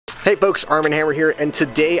Hey folks, Arm & Hammer here, and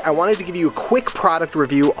today I wanted to give you a quick product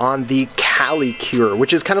review on the Calicure,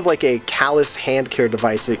 which is kind of like a callus hand care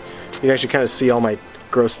device. You can actually kind of see all my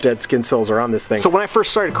gross dead skin cells are on this thing. So when I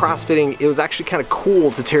first started CrossFitting, it was actually kind of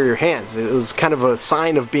cool to tear your hands. It was kind of a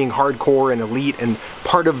sign of being hardcore and elite and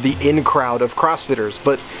part of the in crowd of CrossFitters,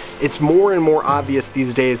 but it's more and more obvious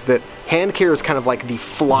these days that hand care is kind of like the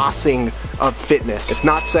flossing of fitness. It's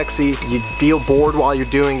not sexy, you feel bored while you're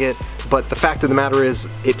doing it, but the fact of the matter is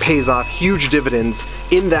it pays off huge dividends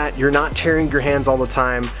in that you're not tearing your hands all the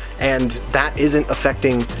time, and that isn't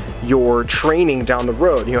affecting your training down the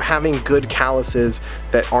road. You know, having good calluses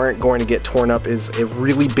that aren't going to get torn up is a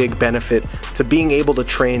really big benefit to being able to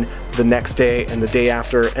train the next day and the day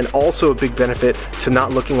after, and also a big benefit to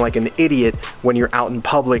not looking like an idiot when you're out in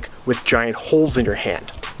public with giant holes in your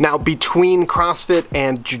hand. Now, between CrossFit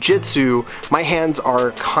and Jiu-Jitsu, my hands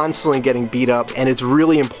are constantly getting beat up, and it's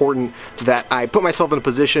really important that I put myself in a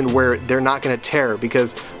position where they're not going to tear,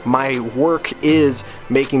 because my work is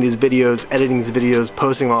making these videos, editing these videos,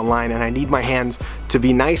 posting them online, and I need my hands to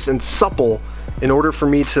be nice and supple in order for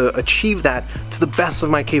me to achieve that to the best of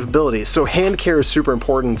my capabilities. So hand care is super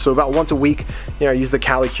important. So about once a week, I use the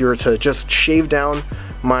Calicure to just shave down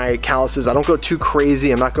my calluses. I don't go too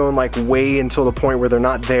crazy. I'm not going like way until the point where they're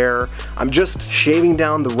not there. I'm just shaving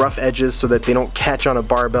down the rough edges so that they don't catch on a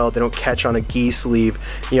barbell, they don't catch on a gi sleeve.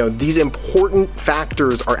 These important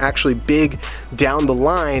factors are actually big down the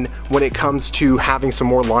line when it comes to having some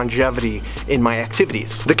more longevity in my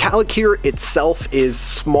activities. The Calicure itself is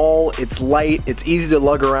small, it's light, it's easy to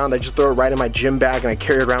lug around. I just throw it right in my gym bag and I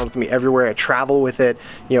carry it around with me everywhere. I travel with it.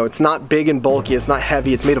 It's not big and bulky, it's not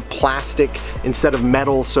heavy, it's made of plastic instead of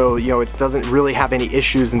metal, so it doesn't really have any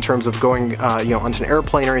issues in terms of going onto an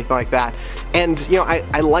airplane or anything like that. And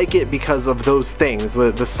I like it because of those things.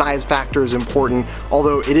 The size factor is important,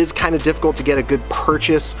 although it is kind of difficult to get a good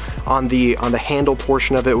purchase on the handle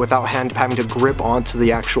portion of it without having to grip onto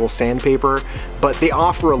the actual sandpaper. But they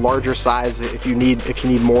offer a larger size if you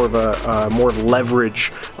need more of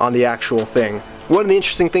leverage on the actual thing. One of the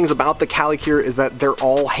interesting things about the Calicure is that they're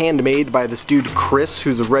all handmade by this dude Chris,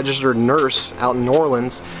 who's a registered nurse out in New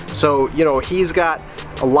Orleans. So he's got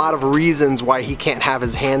a lot of reasons why he can't have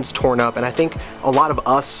his hands torn up, and I think a lot of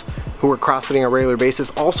us who are CrossFitting on a regular basis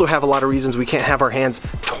also have a lot of reasons we can't have our hands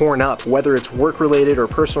torn up, whether it's work related or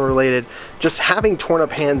personal related. Just having torn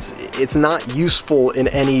up hands, it's not useful in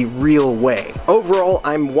any real way. Overall,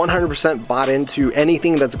 I'm 100% bought into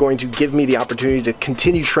anything that's going to give me the opportunity to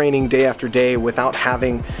continue training day after day without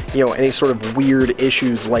having any sort of weird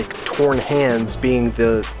issues like torn hands being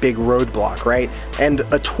the big roadblock, right? And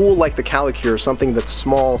a tool like the Calicure, something that's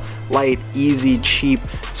small, light, easy, cheap,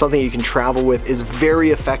 something you can travel with, is very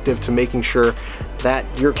effective to making sure that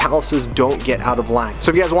your calluses don't get out of line. So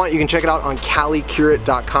if you guys want, you can check it out on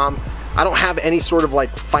calicure.com. I don't have any sort of like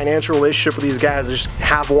financial relationship with these guys. I just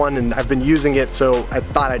have one and I've been using it, so I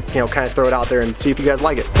thought I'd kind of throw it out there and see if you guys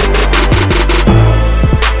like it.